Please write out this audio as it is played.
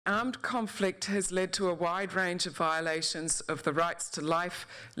Armed conflict has led to a wide range of violations of the rights to life,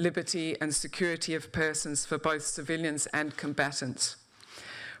 liberty and security of persons for both civilians and combatants.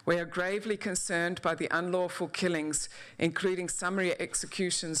 We are gravely concerned by the unlawful killings, including summary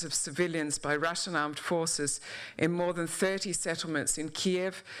executions of civilians by Russian armed forces in more than 30 settlements in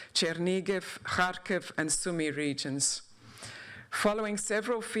Kiev, Chernihiv, Kharkiv and Sumy regions. Following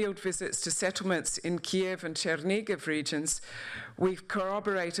several field visits to settlements in Kiev and Chernihiv regions, we've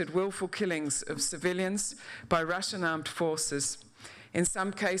corroborated willful killings of civilians by Russian armed forces. In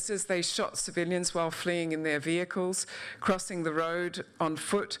some cases, they shot civilians while fleeing in their vehicles, crossing the road on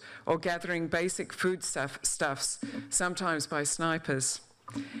foot, or gathering basic foodstuffs, sometimes by snipers.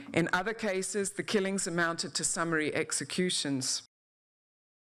 In other cases, the killings amounted to summary executions.